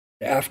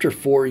After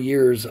 4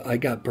 years, I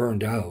got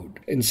burned out.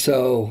 And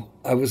so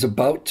I was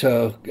about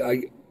to,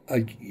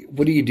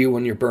 what do you do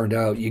when you're burned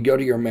out? You go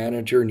to your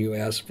manager and you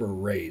ask for a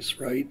raise,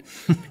 right?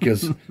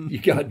 Because you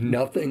got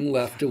nothing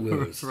left to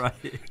lose. Right.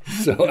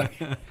 So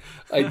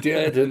I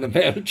did. And the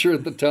manager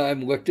at the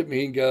time looked at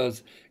me and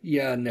goes,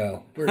 yeah,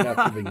 no, we're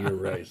not giving you a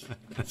raise.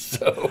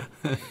 So...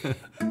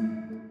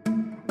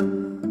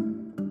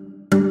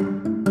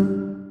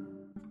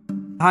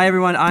 Hi,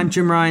 everyone. I'm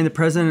Jim Ryan, the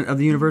president of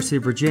the University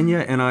of Virginia,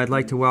 and I'd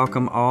like to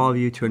welcome all of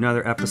you to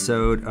another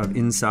episode of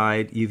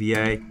Inside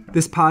UVA.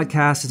 This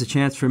podcast is a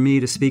chance for me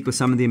to speak with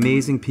some of the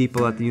amazing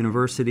people at the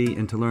university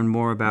and to learn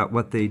more about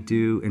what they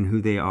do and who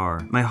they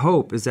are. My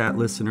hope is that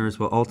listeners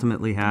will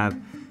ultimately have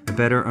a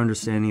better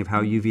understanding of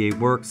how UVA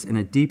works and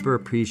a deeper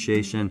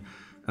appreciation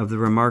of the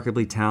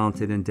remarkably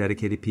talented and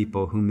dedicated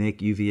people who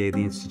make UVA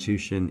the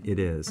institution it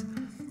is.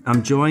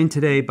 I'm joined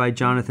today by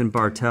Jonathan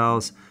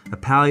Bartels, a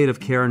palliative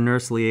care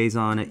nurse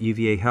liaison at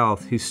UVA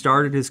Health, who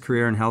started his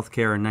career in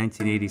healthcare in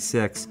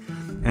 1986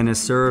 and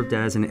has served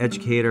as an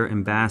educator,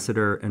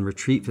 ambassador, and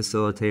retreat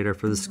facilitator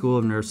for the School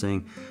of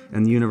Nursing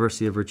and the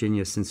University of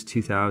Virginia since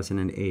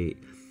 2008.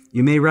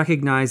 You may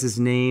recognize his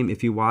name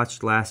if you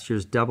watched last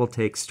year's Double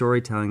Take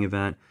storytelling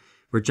event,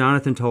 where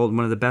Jonathan told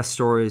one of the best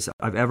stories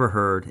I've ever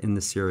heard in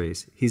the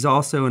series. He's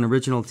also an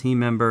original team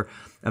member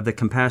of the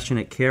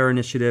Compassionate Care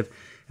Initiative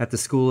at the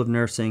School of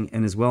Nursing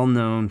and is well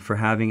known for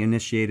having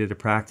initiated a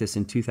practice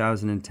in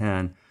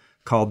 2010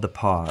 called The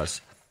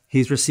Pause.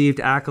 He's received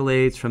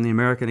accolades from the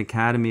American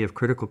Academy of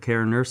Critical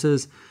Care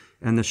Nurses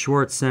and the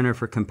Schwartz Center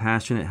for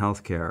Compassionate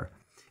Healthcare.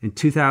 In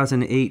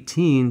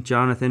 2018,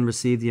 Jonathan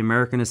received the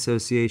American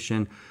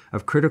Association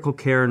of Critical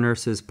Care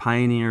Nurses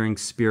Pioneering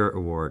Spirit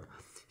Award.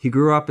 He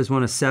grew up as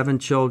one of 7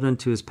 children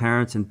to his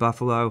parents in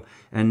Buffalo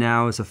and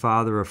now is a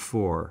father of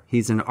 4.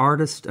 He's an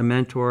artist, a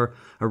mentor,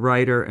 a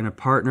writer, and a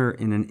partner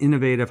in an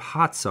innovative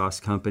hot sauce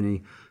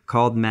company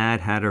called Mad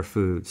Hatter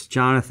Foods.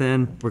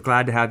 Jonathan, we're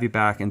glad to have you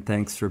back, and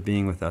thanks for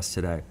being with us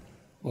today.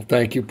 Well,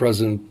 thank you,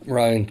 President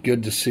Ryan.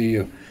 Good to see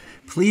you.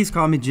 Please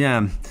call me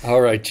Jim.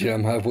 All right,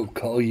 Jim. I will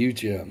call you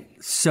Jim.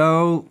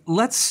 So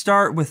let's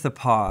start with The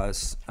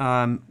Pause.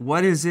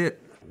 What is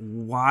it?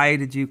 Why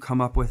did you come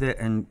up with it?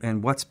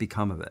 And what's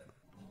become of it?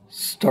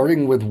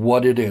 Starting with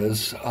what it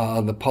is,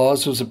 The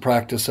Pause was a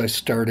practice I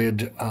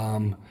started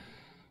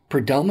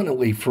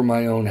predominantly for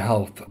my own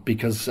health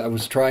because I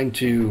was trying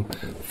to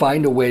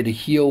find a way to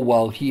heal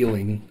while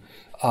healing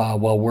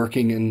while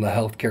working in the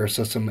healthcare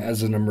system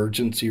as an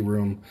emergency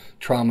room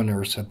trauma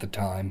nurse at the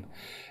time.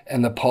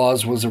 And The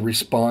Pause was a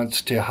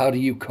response to how do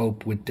you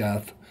cope with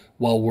death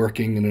while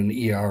working in an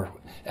ER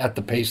at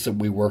the pace that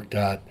we worked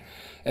at.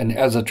 And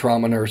as a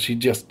trauma nurse, you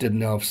just didn't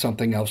know if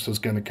something else was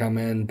going to come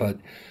in, but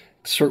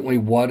certainly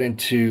wanted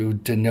to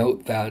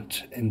denote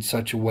that in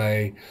such a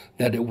way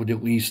that it would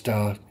at least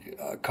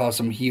cause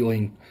some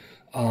healing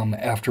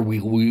after we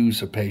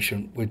lose a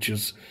patient, which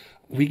is,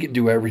 we could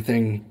do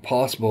everything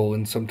possible,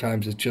 and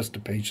sometimes it's just a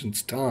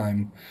patient's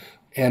time.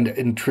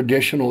 And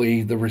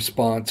traditionally, the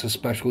response,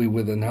 especially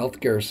within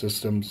healthcare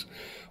systems,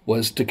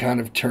 was to kind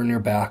of turn your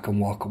back and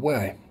walk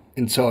away.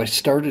 And so I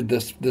started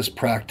this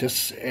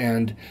practice,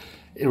 and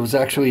it was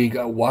actually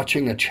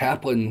watching a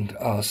chaplain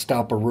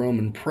stop a room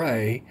and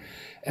pray.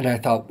 And I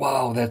thought,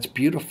 wow, that's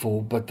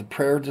beautiful, but the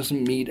prayer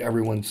doesn't meet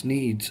everyone's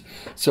needs.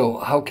 So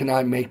how can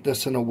I make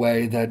this in a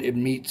way that it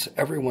meets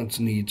everyone's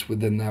needs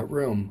within that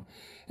room?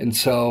 And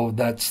so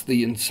that's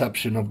the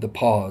inception of The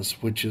Pause,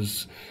 which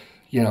is,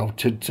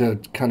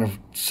 to kind of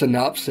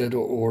synopsis it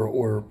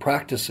or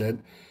practice it.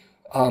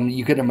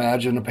 You can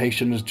imagine a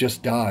patient has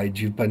just died.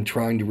 You've been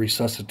trying to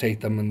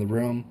resuscitate them in the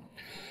room.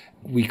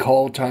 We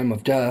call time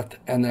of death,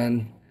 and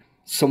then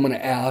someone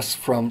asks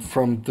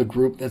from the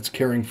group that's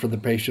caring for the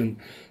patient,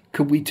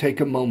 could we take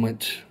a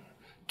moment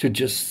to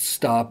just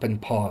stop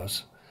and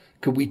pause?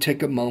 Could we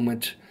take a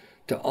moment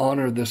to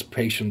honor this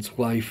patient's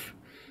life,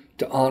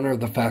 to honor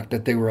the fact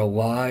that they were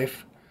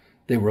alive,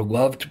 they were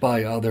loved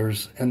by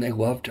others, and they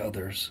loved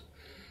others?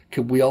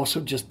 Could we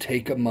also just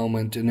take a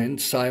moment and in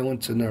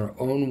silence in our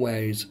own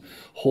ways,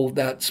 hold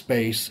that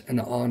space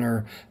and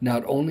honor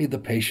not only the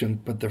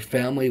patient, but their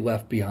family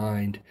left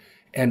behind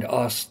and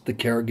us, the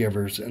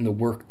caregivers, and the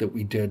work that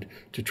we did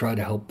to try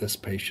to help this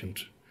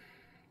patient?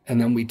 And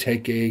then we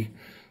take a,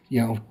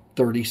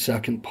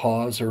 30-second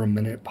pause or a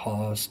minute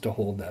pause to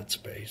hold that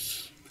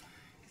space.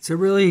 It's a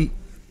really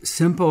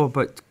simple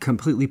but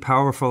completely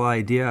powerful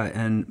idea.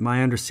 And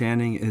my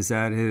understanding is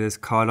that it has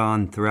caught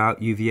on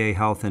throughout UVA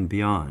Health and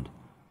beyond.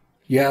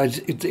 Yeah,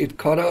 it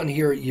caught on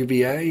here at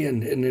UVA,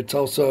 and it's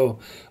also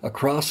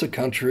across the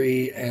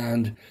country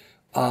and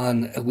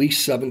on at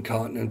least 7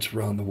 continents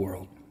around the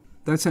world.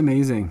 That's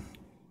amazing.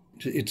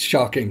 It's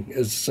shocking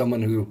as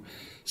someone who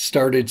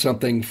started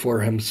something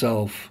for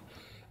himself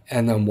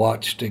and then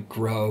watched it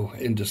grow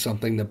into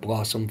something that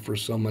blossomed for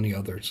so many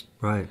others.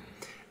 Right.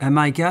 And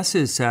my guess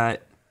is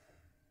that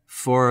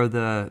for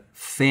the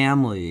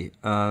family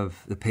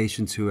of the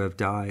patients who have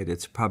died,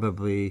 it's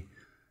probably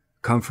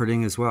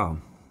comforting as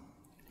well.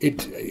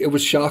 It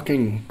was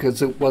shocking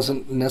because it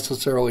wasn't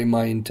necessarily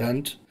my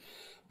intent,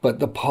 But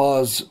the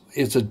pause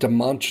is a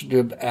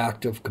demonstrative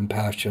act of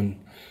compassion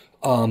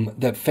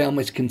that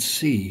families can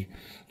see.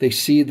 They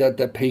see that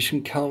the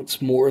patient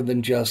counts more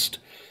than just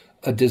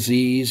a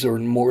disease or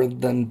more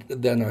than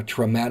a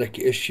traumatic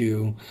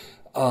issue,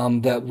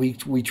 that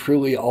we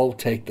truly all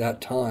take that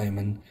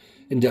time.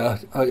 And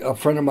a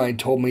friend of mine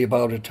told me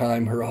about a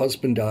time her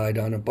husband died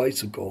on a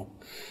bicycle,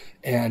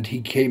 and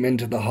he came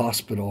into the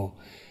hospital,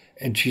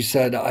 and she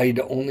said, I'd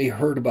only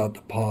heard about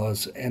the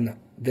pause, and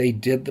they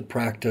did the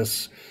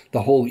practice.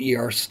 The whole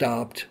ER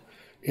stopped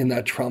in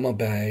that trauma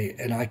bay,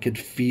 and I could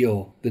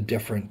feel the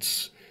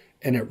difference.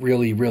 And it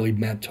really, really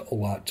meant a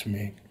lot to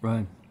me.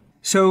 Right.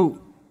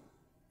 So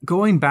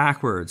going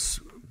backwards,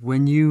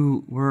 when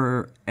you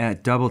were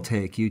at Double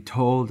Take, you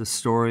told a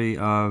story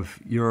of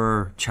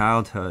your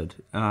childhood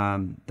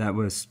that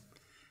was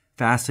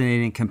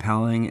fascinating,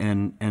 compelling,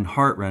 and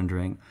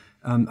heart-rendering.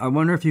 I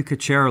wonder if you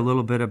could share a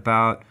little bit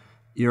about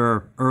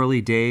your early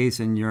days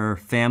and your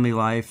family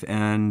life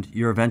and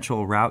your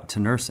eventual route to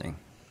nursing.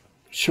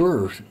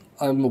 Sure.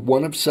 I'm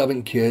one of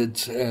 7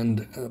 kids,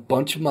 and a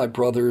bunch of my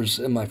brothers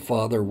and my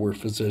father were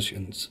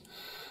physicians.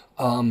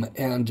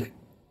 And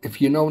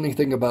if you know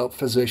anything about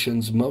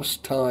physicians,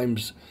 most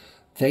times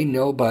they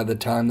know by the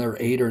time they're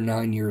 8 or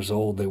 9 years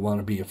old they want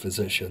to be a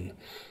physician.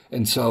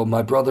 And so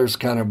my brothers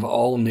kind of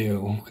all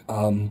knew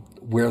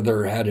where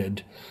they're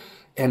headed,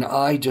 and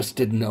I just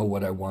didn't know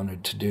what I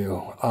wanted to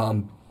do.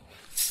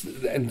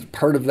 And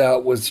part of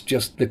that was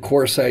just the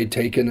course I had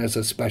taken as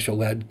a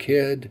special ed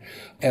kid,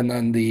 and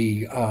then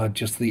the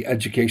just the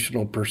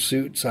educational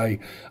pursuits I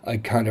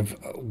kind of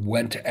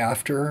went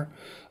after.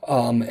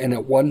 And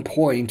at one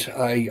point,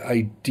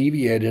 I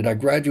deviated. I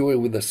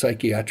graduated with a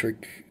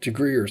psychiatric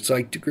degree or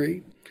psych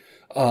degree,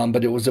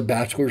 but it was a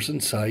bachelor's in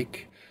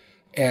psych.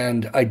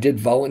 And I did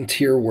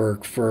volunteer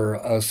work for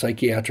a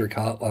psychiatric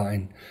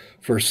hotline,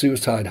 for a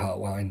suicide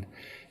hotline.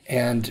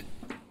 And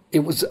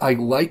I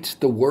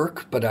liked the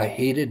work, but I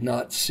hated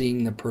not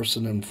seeing the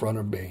person in front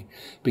of me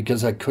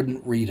because I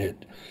couldn't read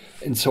it.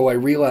 And so I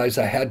realized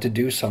I had to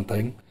do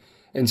something.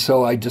 And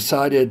so I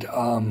decided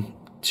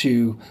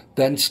to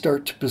then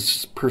start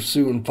to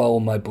pursue and follow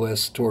my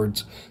bliss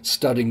towards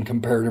studying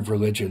comparative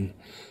religion.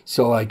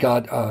 So I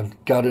got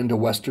into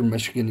Western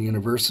Michigan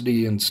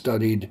University and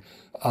studied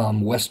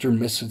Western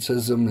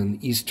mysticism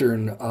and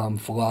Eastern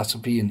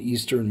philosophy and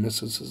Eastern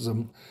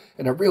mysticism,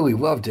 and I really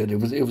loved it.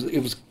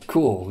 It was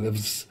cool. It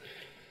was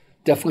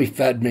definitely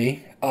fed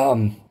me.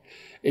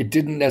 It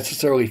didn't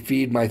necessarily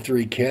feed my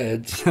 3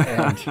 kids,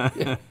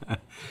 and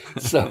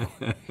so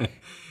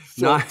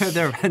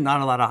There are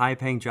not a lot of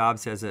high-paying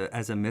jobs as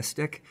a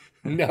mystic.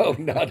 No,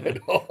 not at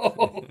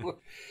all.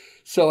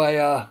 So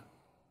I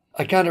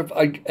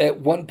at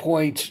one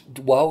point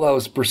while I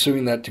was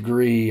pursuing that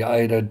degree,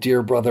 I had a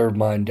dear brother of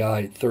mine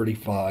die at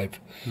 35.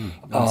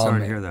 I'm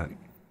sorry to hear that.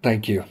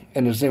 Thank you.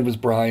 And his name was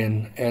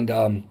Brian.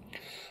 And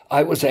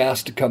I was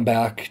asked to come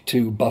back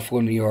to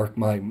Buffalo, New York,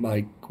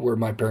 where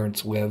my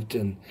parents lived,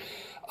 and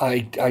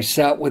I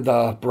sat with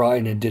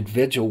Brian and did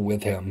vigil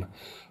with him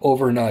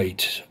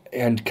overnight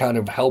and kind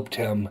of helped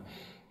him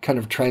kind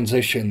of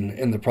transition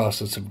in the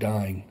process of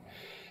dying.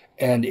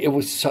 And it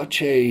was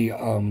such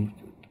a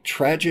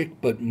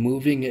tragic but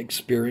moving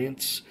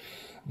experience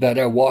that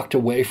I walked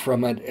away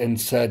from it and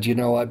said,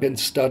 I've been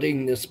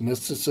studying this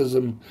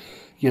mysticism,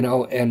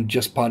 and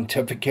just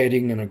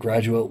pontificating in a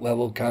graduate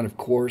level kind of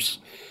course.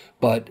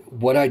 But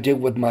what I did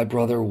with my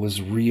brother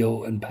was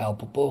real and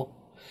palpable.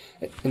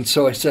 And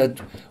so I said,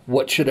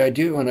 what should I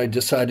do? And I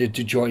decided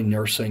to join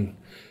nursing.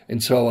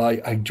 And so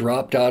I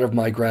dropped out of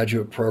my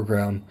graduate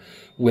program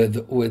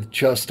with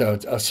just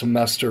a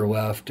semester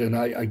left. And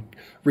I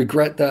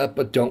regret that,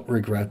 but don't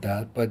regret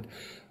that. But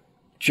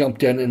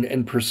jumped in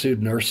and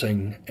pursued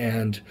nursing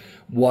and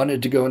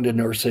wanted to go into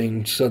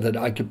nursing so that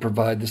I could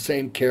provide the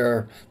same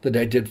care that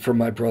I did for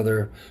my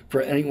brother,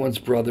 for anyone's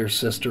brother,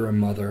 sister, and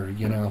mother,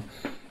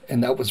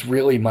 And that was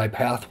really my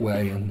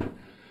pathway. And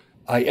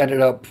I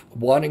ended up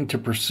wanting to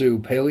pursue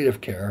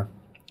palliative care,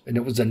 and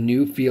it was a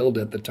new field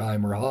at the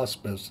time, or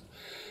hospice,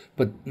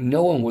 but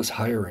no one was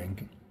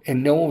hiring.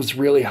 And no one was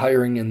really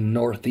hiring in the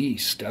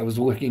Northeast. I was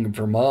looking in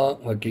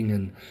Vermont, looking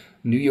in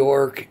New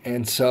York,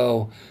 and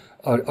so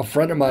a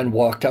friend of mine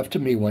walked up to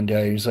me one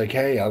day. He's like,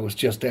 hey, I was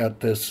just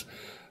at this,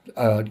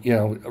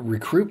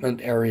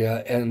 recruitment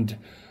area, and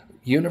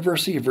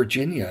University of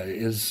Virginia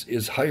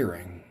is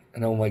hiring.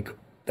 And I'm like,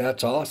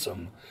 that's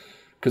awesome.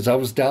 Because I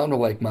was down to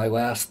like my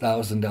last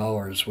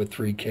 $1,000 with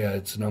 3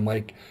 kids. And I'm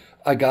like,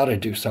 I got to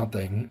do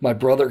something. My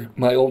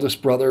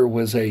oldest brother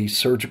was a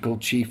surgical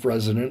chief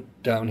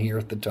resident down here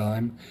at the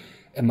time.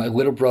 And my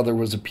little brother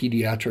was a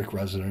pediatric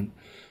resident.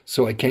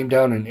 So I came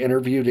down and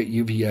interviewed at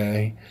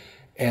UVA.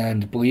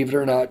 And believe it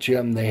or not,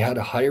 Jim, they had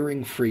a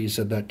hiring freeze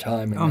at that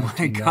time in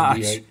 1998. Oh my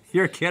gosh,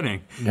 you're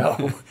kidding.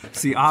 No.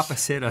 It's the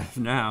opposite of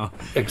now.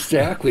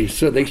 Exactly.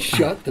 So they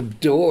shut the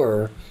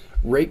door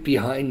right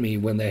behind me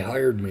when they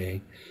hired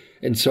me.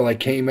 And so I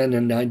came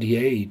in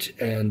 98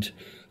 and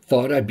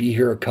thought I'd be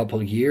here a couple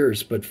of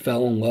years, but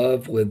fell in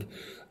love with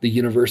the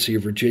University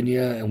of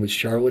Virginia and with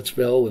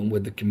Charlottesville and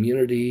with the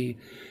community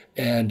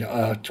And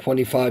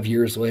 25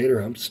 years later,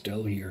 I'm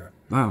still here.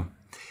 Wow.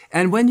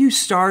 And when you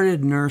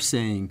started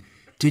nursing,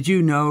 did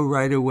you know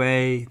right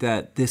away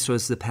that this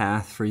was the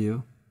path for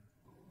you?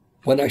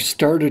 When I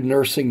started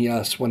nursing,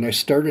 yes. When I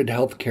started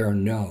healthcare,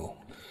 no.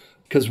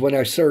 Because when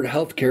I started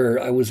healthcare,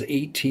 I was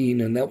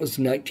 18, and that was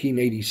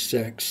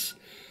 1986.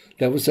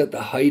 That was at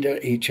the height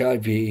of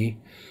HIV.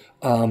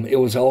 It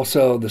was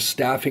also, the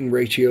staffing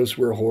ratios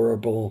were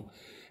horrible.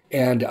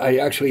 And I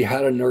actually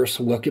had a nurse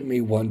look at me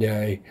one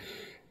day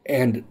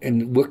and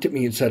looked at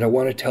me and said, "I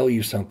want to tell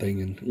you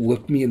something," and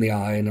looked me in the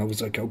eye. And I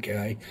was like,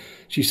 "Okay."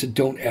 She said,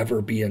 "Don't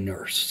ever be a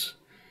nurse."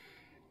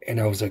 And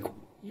I was like,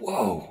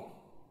 whoa.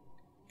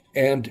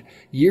 And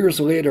years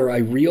later, I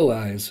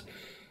realized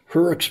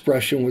her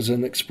expression was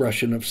an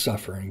expression of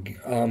suffering.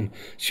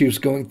 She was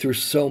going through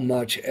so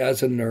much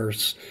as a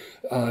nurse,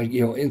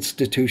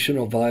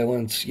 institutional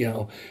violence,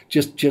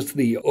 just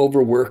the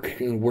overwork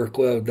and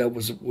workload that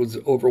was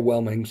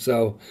overwhelming.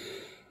 So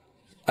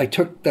I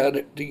took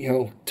that,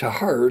 to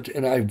heart,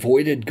 and I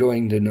avoided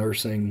going to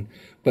nursing.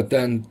 But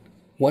then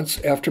once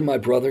after my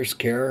brother's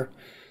care,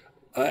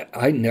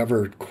 I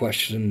never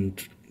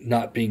questioned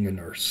not being a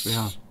nurse.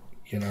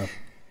 Yeah.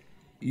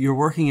 You're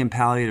working in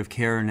palliative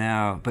care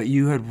now, but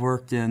you had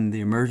worked in the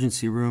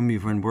emergency room.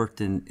 You've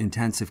worked in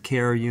intensive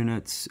care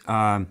units.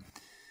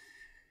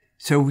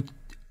 So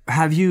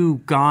have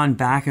you gone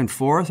back and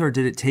forth, or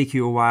did it take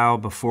you a while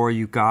before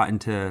you got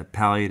into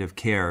palliative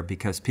care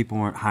because people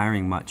weren't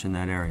hiring much in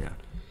that area?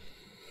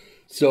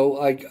 So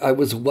I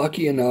was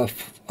lucky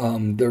enough.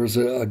 There was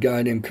a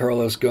guy named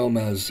Carlos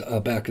Gomez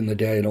back in the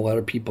day, and a lot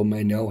of people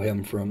may know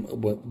him from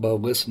while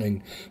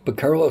listening. But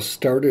Carlos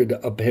started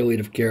a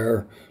palliative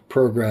care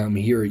program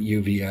here at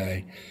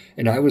UVA,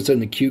 and I was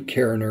an acute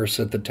care nurse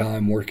at the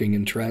time working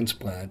in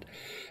transplant.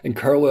 And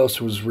Carlos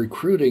was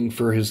recruiting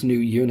for his new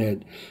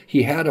unit.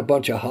 He had a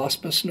bunch of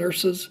hospice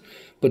nurses,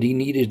 but he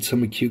needed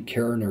some acute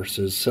care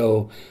nurses.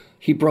 So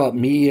he brought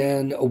me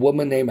in, a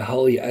woman named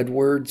Holly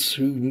Edwards,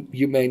 who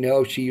you may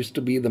know. She used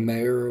to be the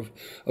mayor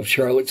of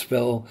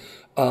Charlottesville.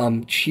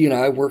 She and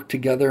I worked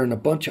together, and a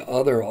bunch of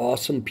other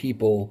awesome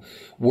people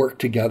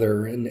worked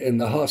together. And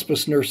the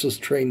hospice nurses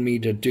trained me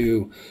to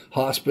do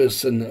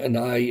hospice, and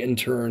I, in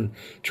turn,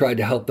 tried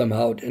to help them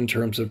out in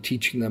terms of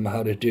teaching them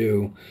how to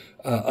do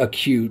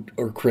acute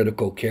or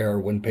critical care.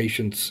 When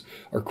patients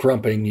are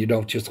crumping, you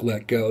don't just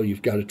let go.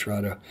 You've got to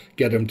try to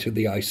get them to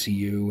the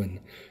ICU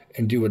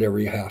and do whatever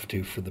you have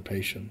to for the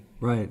patient.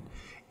 Right.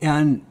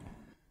 And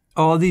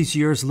all these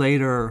years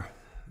later,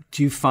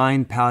 do you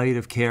find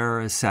palliative care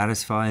as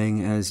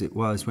satisfying as it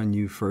was when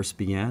you first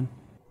began?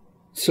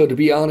 So to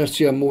be honest,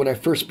 Jim, when I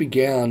first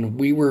began,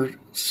 we were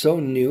so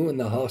new in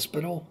the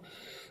hospital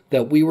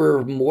that we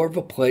were more of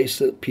a place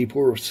that people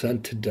were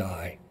sent to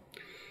die.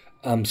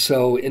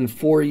 So in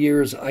 4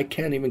 years, I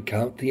can't even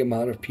count the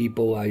amount of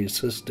people I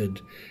assisted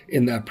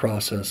in that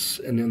process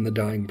and in the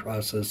dying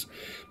process.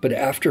 But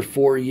after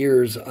 4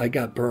 years, I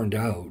got burned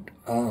out,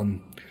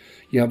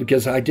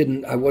 because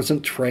I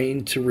wasn't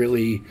trained to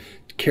really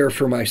care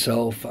for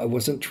myself. I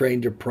wasn't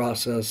trained to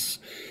process.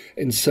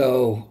 And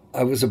so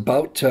I was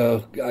about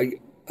to,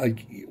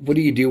 what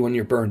do you do when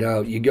you're burned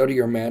out? You go to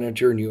your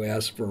manager and you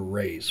ask for a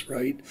raise,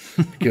 right?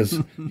 Because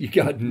you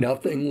got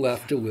nothing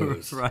left to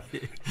lose. Right.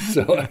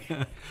 So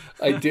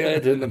I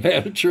did, and the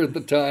manager at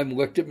the time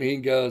looked at me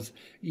and goes,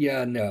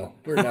 "Yeah, no,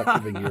 we're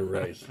not giving you a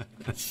raise."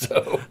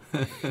 So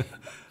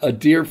a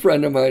dear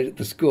friend of mine at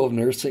the School of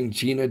Nursing,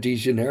 Gina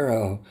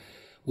DeGennaro,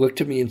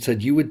 looked at me and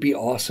said, "You would be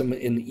awesome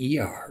in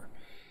ER."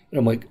 And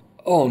I'm like,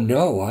 "Oh,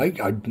 no,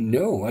 I'd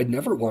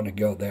never want to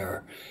go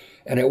there."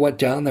 And I went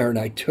down there and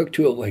I took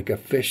to it like a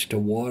fish to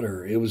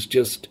water. It was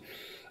just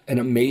an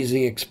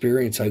amazing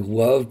experience. I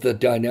loved the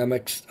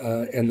dynamics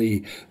and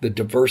the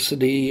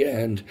diversity,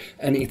 and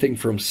anything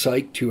from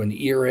psych to an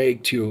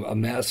earache to a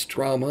mass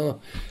trauma.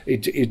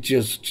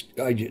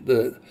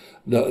 The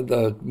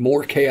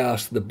more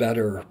chaos, the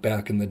better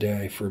back in the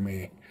day for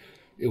me.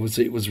 It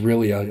was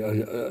really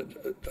a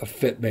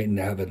fit made in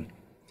heaven.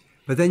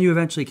 But then you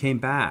eventually came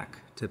back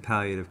to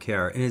palliative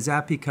care. And is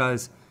that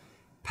because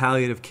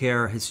palliative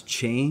care has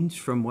changed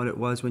from what it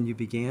was when you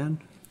began?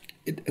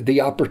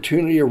 The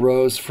opportunity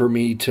arose for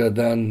me to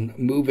then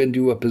move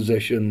into a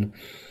position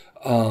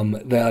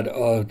that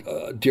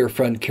a dear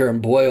friend Karen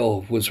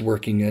Boyle was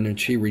working in, and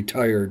she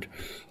retired.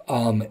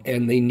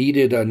 And they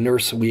needed a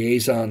nurse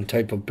liaison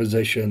type of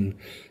position.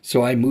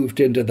 So I moved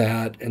into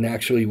that and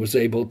actually was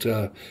able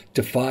to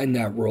define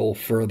that role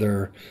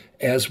further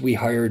as we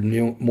hired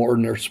more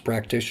nurse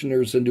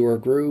practitioners into our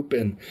group,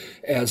 and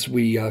as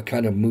we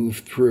kind of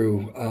moved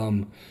through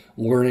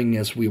learning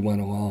as we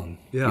went along.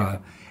 Yeah.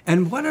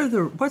 And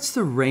what's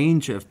the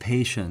range of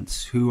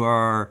patients who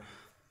are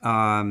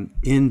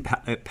in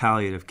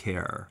palliative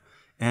care?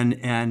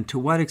 And to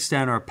what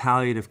extent are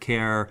palliative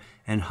care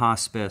and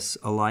hospice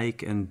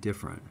alike and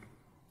different?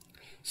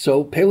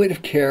 So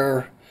palliative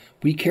care,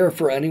 We care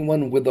for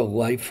anyone with a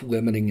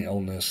life-limiting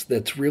illness.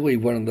 That's really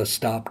one of the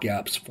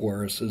stopgaps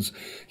for us, is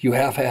you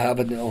have to have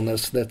an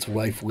illness that's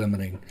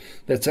life-limiting.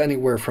 That's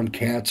anywhere from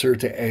cancer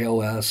to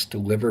ALS to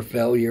liver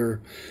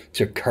failure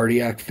to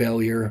cardiac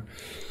failure.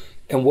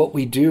 And what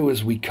we do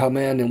is we come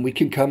in, and we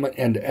can come at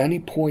any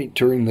point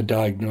during the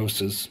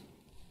diagnosis.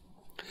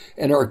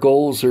 And our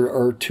goals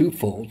are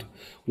twofold.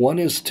 One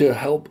is to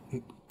help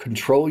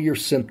control your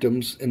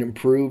symptoms and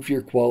improve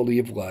your quality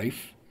of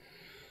life.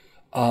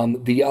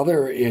 The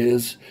other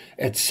is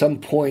at some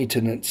point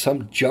and at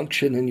some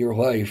junction in your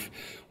life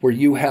where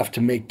you have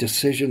to make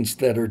decisions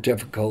that are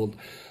difficult,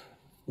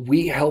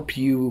 we help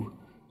you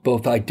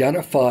both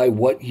identify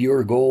what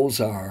your goals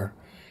are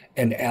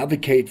and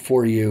advocate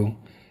for you,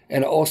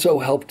 and also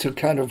help to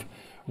kind of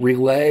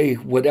relay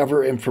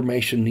whatever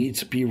information needs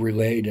to be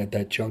relayed at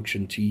that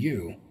junction to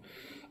you.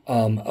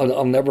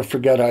 I'll never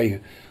forget,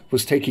 I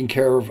was taking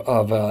care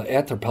of an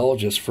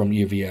anthropologist from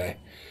UVA.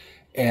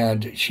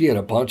 And she had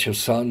a bunch of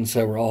sons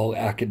that were all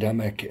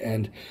academic,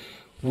 and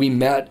we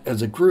met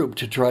as a group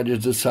to try to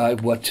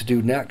decide what to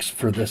do next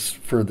for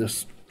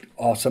this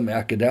awesome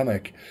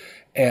academic.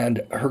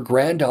 And her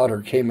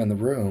granddaughter came in the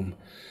room,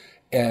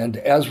 and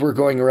as we're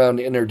going around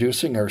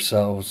introducing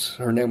ourselves,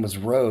 her name was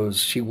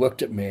Rose, she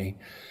looked at me,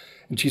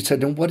 and she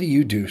said, "And what do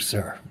you do,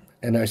 sir?"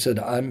 And I said,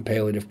 "I'm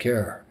palliative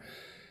care."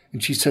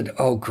 And she said,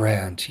 "Oh,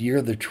 Grant,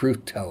 you're the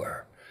truth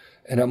teller."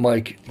 And I'm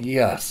like,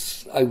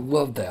 yes, I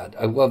love that.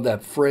 I love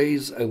that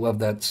phrase. I love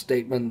that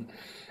statement.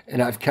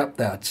 And I've kept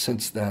that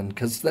since then,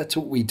 because that's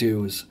what we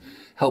do, is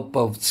help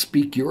both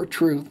speak your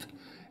truth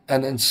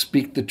and then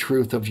speak the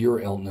truth of your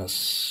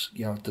illness,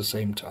 at the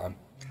same time.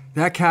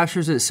 That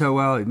captures it so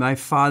well. My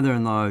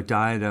father-in-law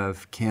died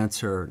of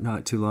cancer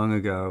not too long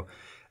ago,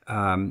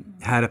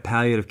 had a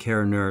palliative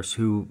care nurse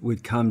who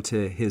would come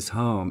to his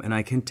home. And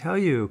I can tell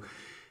you,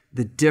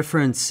 the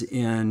difference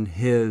in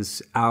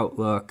his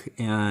outlook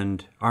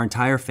and our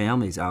entire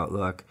family's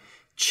outlook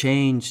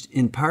changed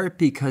in part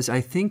because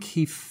I think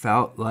he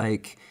felt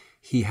like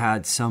he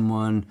had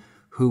someone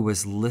who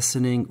was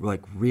listening,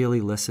 like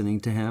really listening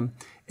to him,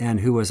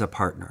 and who was a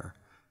partner.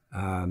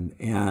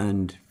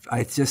 And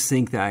I just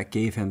think that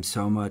gave him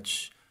so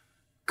much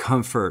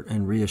comfort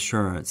and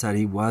reassurance that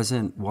he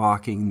wasn't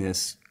walking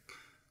this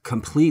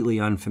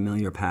completely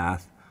unfamiliar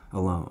path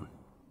alone.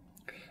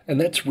 And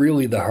that's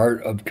really the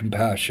heart of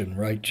compassion,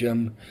 right,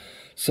 Jim?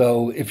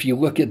 So if you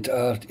look at,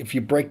 if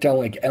you break down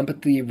like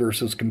empathy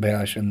versus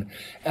compassion,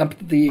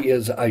 empathy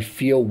is I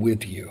feel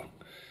with you.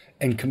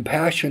 And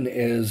compassion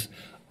is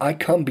I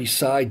come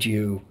beside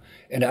you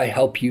and I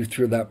help you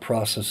through that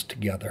process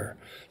together.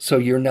 So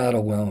you're not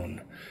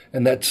alone.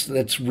 And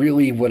that's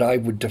really what I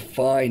would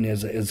define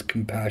as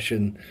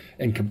compassion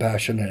and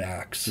compassionate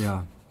acts.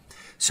 Yeah.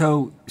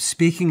 So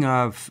speaking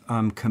of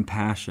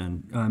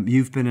compassion,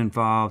 you've been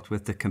involved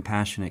with the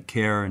Compassionate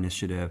Care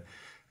Initiative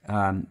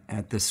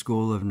at the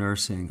School of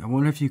Nursing. I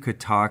wonder if you could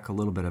talk a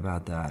little bit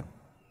about that.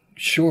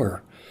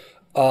 Sure.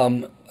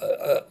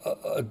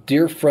 A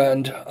dear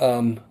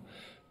friend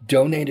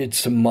donated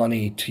some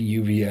money to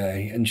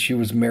UVA, and she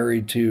was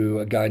married to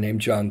a guy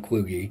named John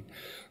Kluge.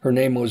 Her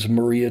name was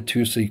Maria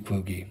Tusi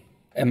Kluge.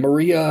 And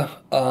Maria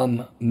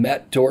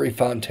met Dory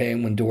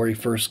Fontaine when Dory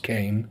first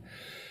came.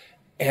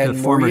 And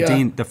the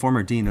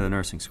former dean of the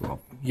nursing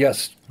school.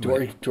 Yes,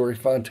 Dory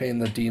Fontaine,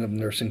 the dean of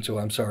nursing school.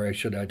 I'm sorry, I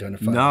should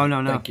identify.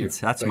 No. Thank you.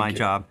 That's my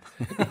job.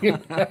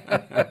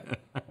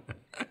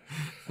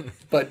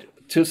 But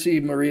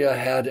Tusi Maria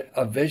had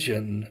a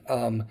vision.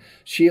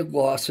 She had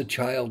lost a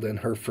child in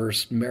her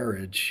first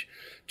marriage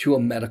to a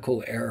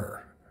medical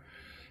error.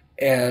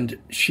 And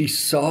she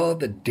saw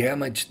the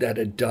damage that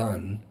had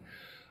done.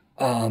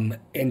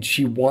 And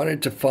she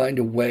wanted to find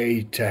a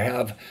way to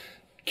have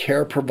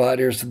care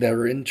providers that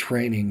are in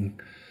training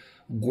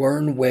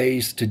learn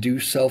ways to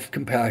do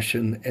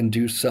self-compassion and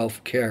do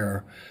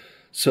self-care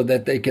so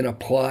that they can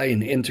apply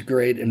and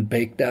integrate and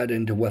bake that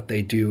into what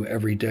they do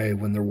every day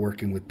when they're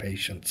working with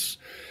patients.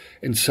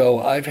 And so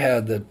I've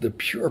had the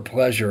pure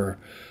pleasure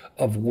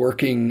of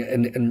working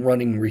and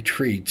running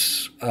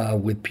retreats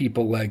with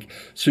people like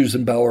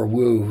Susan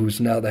Bauer-Wu,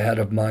 who's now the head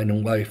of Mind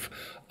and Life,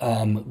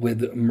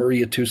 with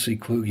Maria Tusi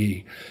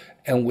Kluge,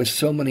 and with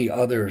so many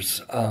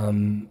others.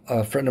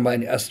 A friend of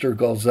mine, Esther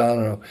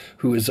Galzano,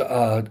 who is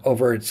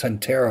over at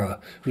Centera,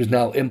 who's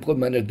now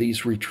implemented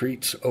these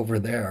retreats over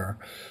there.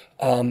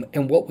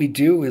 And what we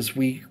do is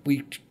we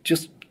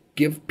just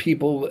give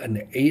people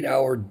an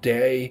 8-hour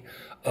day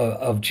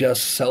of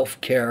just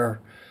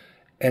self-care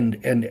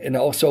and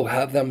also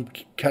have them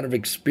kind of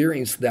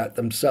experience that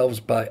themselves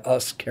by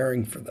us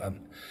caring for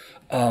them.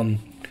 I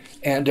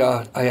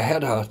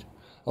had I'll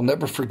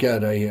never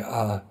forget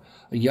a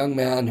young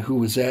man who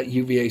was at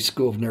UVA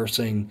School of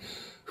Nursing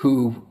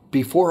who,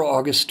 before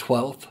August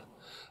 12th,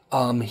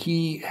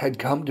 he had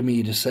come to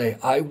me to say,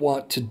 I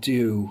want to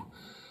do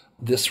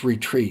this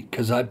retreat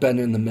because I've been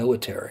in the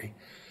military.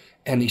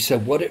 And he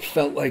said, what it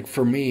felt like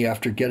for me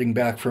after getting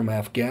back from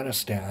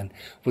Afghanistan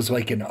was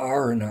like an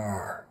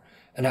R&R.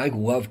 And I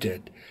loved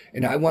it.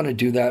 And I want to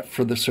do that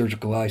for the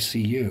surgical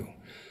ICU.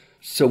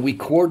 So we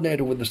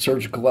coordinated with the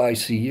surgical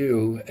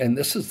ICU, and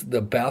this is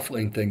the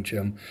baffling thing,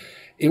 Jim.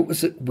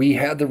 We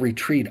had the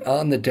retreat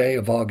on the day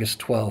of August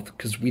 12th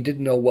because we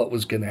didn't know what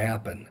was going to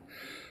happen,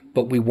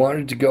 but we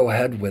wanted to go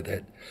ahead with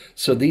it.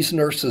 So these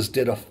nurses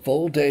did a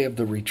full day of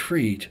the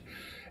retreat,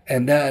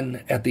 and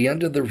then at the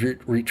end of the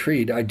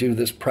retreat, I do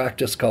this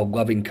practice called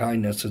loving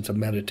kindness. It's a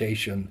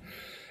meditation.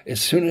 As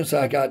soon as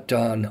I got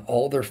done,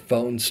 all their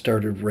phones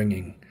started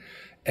ringing.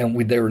 And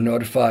they were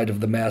notified of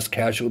the mass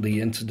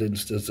casualty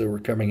incidents as they were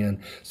coming in.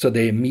 So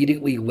they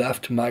immediately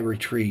left my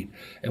retreat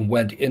and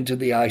went into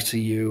the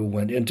ICU,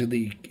 went into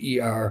the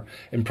ER,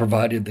 and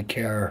provided the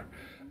care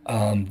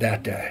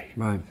that day.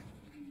 Right.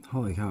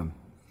 Holy cow.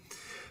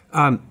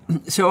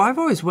 So I've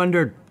always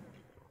wondered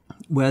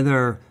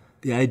whether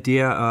the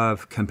idea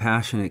of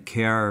compassionate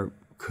care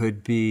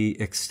could be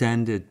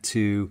extended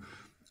to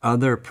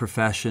other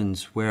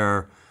professions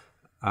where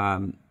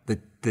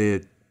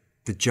the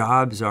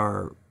jobs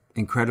are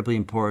incredibly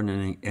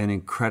important and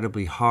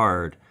incredibly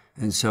hard,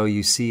 and so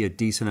you see a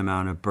decent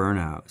amount of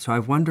burnout. So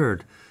I've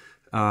wondered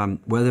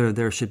whether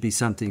there should be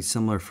something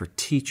similar for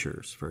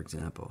teachers, for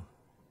example.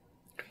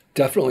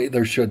 Definitely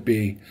there should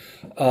be.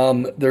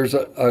 There's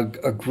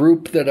a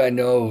group that I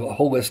know,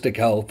 Holistic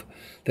Health,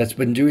 that's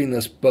been doing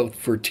this both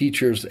for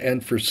teachers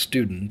and for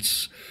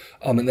students,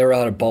 and they're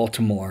out of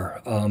Baltimore.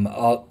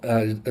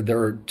 There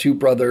are two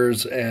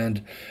brothers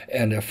and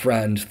a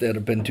friend that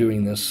have been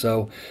doing this.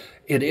 So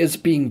it is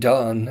being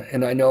done,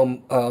 and I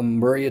know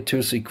Maria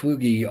Tusi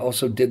Kluge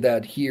also did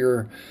that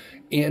here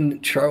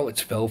in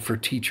Charlottesville for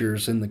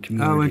teachers in the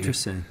community. Oh,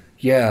 interesting.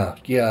 Yeah.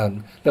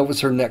 That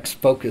was her next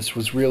focus,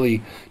 was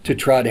really to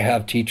try to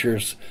have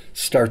teachers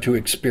start to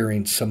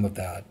experience some of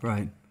that.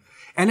 Right.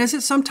 And is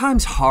it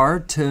sometimes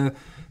hard to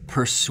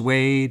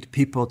persuade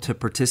people to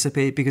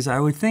participate? Because I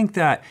would think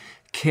that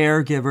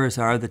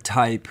caregivers are the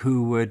type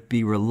who would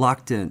be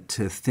reluctant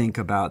to think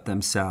about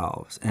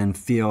themselves and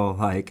feel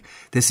like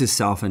this is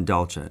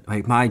self-indulgent.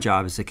 Like, my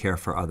job is to care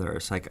for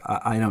others. Like,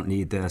 I don't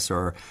need this,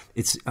 or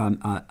it's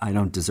I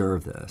don't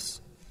deserve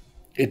this.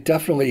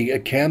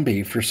 It can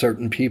be for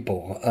certain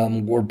people.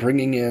 We're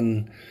bringing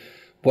in,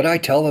 what I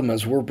tell them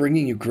is, we're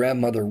bringing you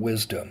grandmother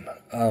wisdom.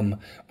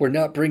 We're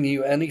not bringing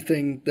you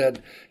anything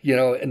that,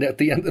 and at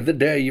the end of the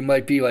day, you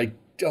might be like,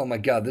 oh my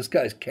God, this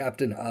guy's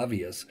Captain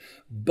Obvious.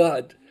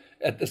 But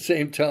at the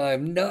same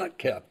time, not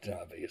Captain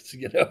Obvious,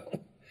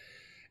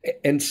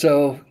 And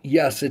so,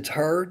 yes, it's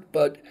hard,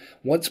 but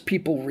once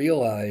people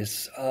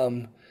realize,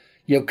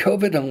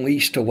 COVID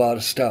unleashed a lot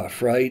of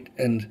stuff, right?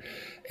 And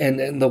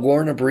the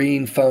Lorna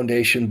Breen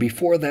Foundation,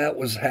 before that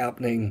was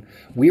happening,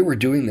 we were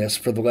doing this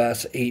for the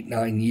last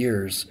 8-9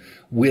 years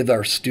with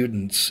our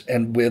students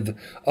and with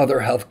other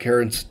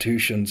healthcare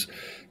institutions,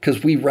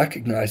 because we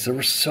recognized there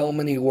were so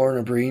many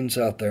Lorna Breens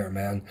out there,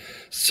 man.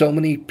 So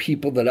many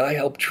people that I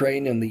helped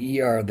train in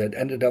the ER that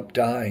ended up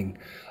dying,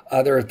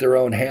 either at their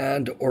own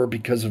hand or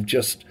because of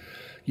just,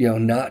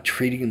 not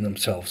treating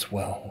themselves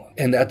well.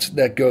 And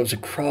that goes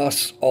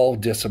across all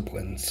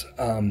disciplines.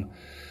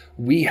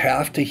 We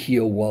have to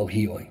heal while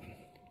healing.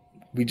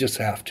 We just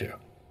have to.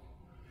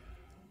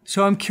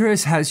 So I'm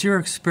curious, has your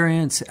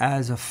experience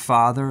as a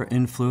father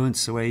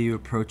influenced the way you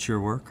approach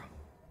your work?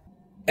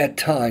 At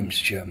times,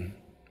 Jim.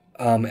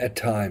 At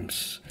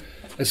times.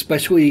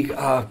 Especially,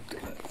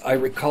 I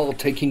recall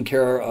taking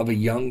care of a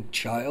young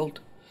child,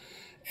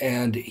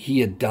 and he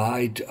had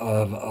died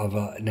of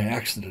an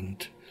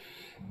accident.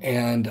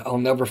 And I'll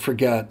never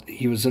forget,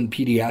 he was in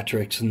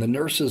pediatrics, and the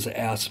nurses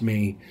asked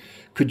me,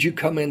 could you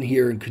come in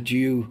here and could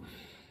you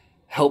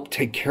help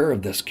take care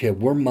of this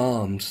kid? We're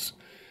moms,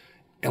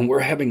 and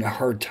we're having a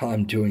hard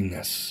time doing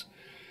this.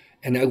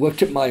 And I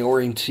looked at my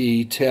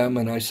orientee, Tim,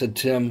 and I said,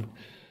 Tim,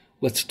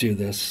 let's do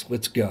this.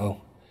 Let's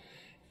go.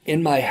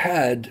 In my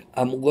head,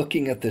 I'm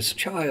looking at this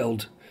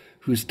child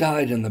who's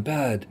died in the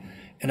bed,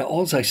 and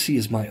all I see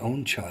is my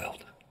own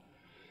child.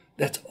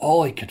 That's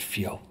all I could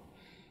feel.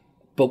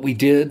 But we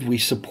did. We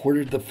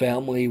supported the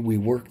family. We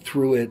worked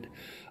through it.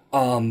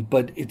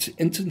 But it's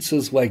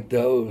instances like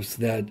those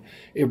that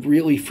it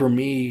really, for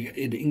me,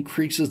 it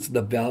increases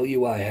the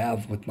value I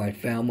have with my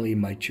family,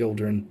 my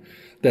children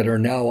that are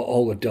now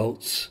all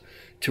adults,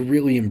 to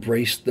really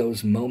embrace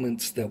those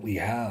moments that we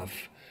have.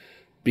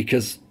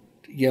 Because,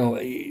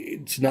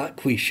 it's not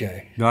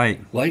cliche. Right.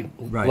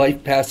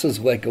 Life passes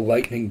like a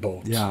lightning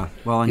bolt. Yeah.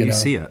 Well, and you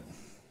see it.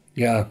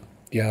 Yeah.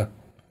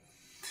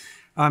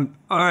 All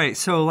right.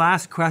 So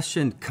last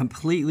question,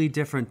 completely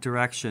different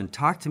direction.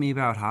 Talk to me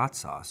about hot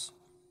sauce.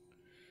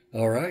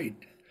 All right.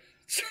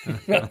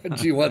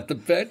 Do you want the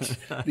pitch?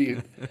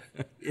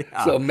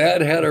 Yeah. So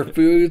Mad Hatter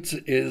Foods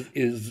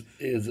is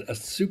a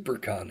super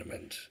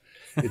condiment.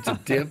 It's a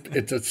dip.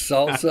 It's a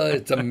salsa.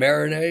 It's a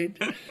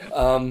marinade.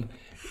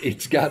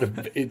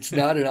 It's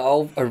not an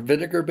olive or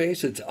vinegar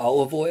base. It's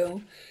olive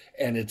oil,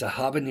 and it's a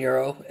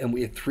habanero. And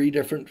we have 3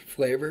 different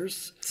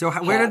flavors. So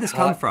where did this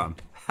come from?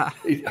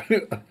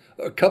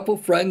 A couple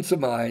friends of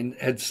mine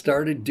had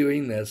started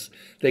doing this.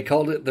 They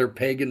called it their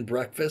pagan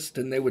breakfast,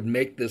 and they would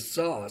make this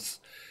sauce,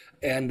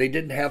 and they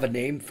didn't have a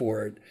name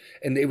for it,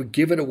 and they would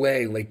give it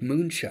away like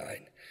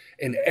moonshine.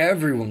 and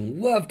everyone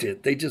loved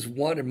it. They just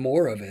wanted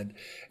more of it.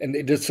 And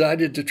they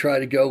decided to try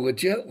to go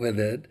legit with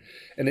it.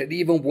 And at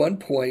even one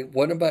point,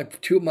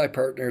 two of my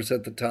partners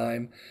at the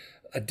time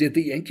did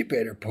the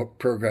incubator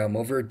program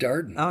over at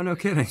Darden. Oh, no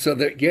kidding. So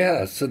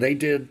they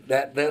did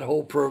that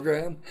whole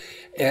program,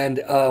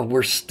 and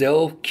we're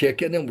still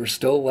kicking and we're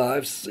still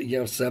alive,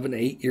 7,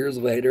 8 years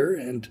later,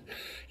 and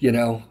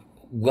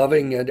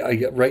loving it.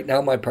 Right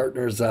now, my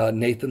partner's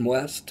Nathan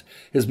West.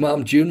 His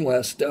mom, June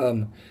West,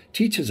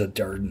 teaches at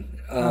Darden.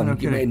 No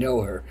You may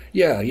know her.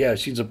 Yeah,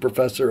 she's a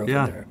professor over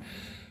there.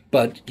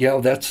 But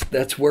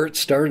that's where it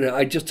started.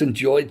 I just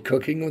enjoyed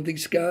cooking with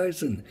these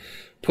guys and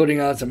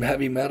putting on some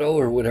heavy metal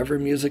or whatever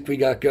music we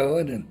got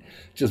going and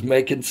just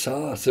making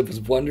sauce. It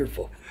was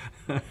wonderful.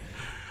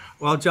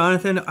 Well,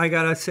 Jonathan, I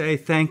got to say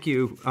thank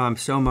you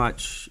so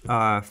much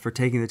for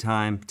taking the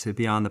time to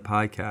be on the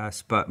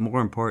podcast. But more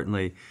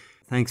importantly,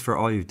 thanks for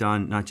all you've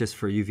done, not just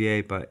for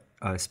UVA, but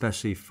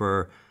especially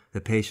for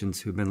the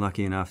patients who've been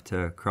lucky enough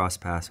to cross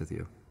paths with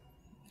you.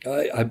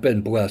 I've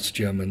been blessed,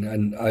 Jim,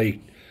 and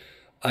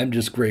I'm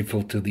just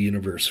grateful to the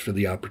universe for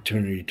the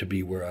opportunity to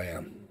be where I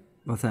am.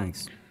 Well,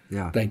 thanks.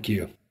 Yeah. Thank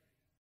you.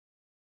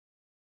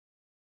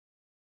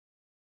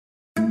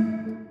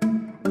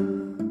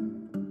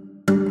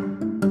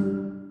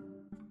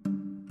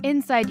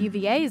 Inside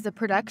UVA is a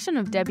production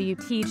of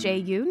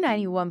WTJU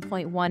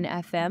 91.1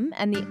 FM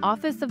and the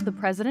Office of the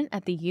President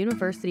at the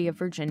University of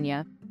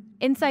Virginia.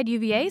 Inside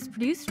UVA is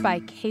produced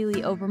by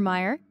Kaylee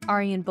Obermeyer,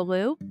 Ariane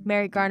Ballou,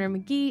 Mary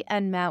Garner-McGee,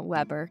 and Matt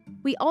Weber.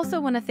 We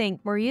also want to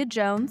thank Maria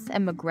Jones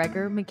and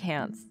McGregor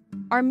McCants.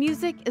 Our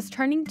music is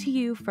Turning to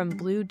You from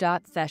Blue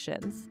Dot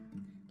Sessions.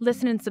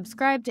 Listen and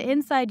subscribe to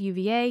Inside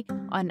UVA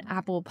on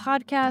Apple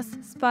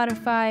Podcasts,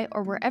 Spotify,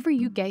 or wherever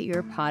you get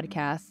your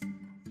podcasts.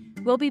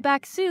 We'll be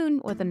back soon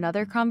with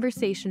another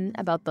conversation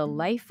about the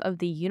life of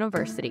the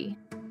university.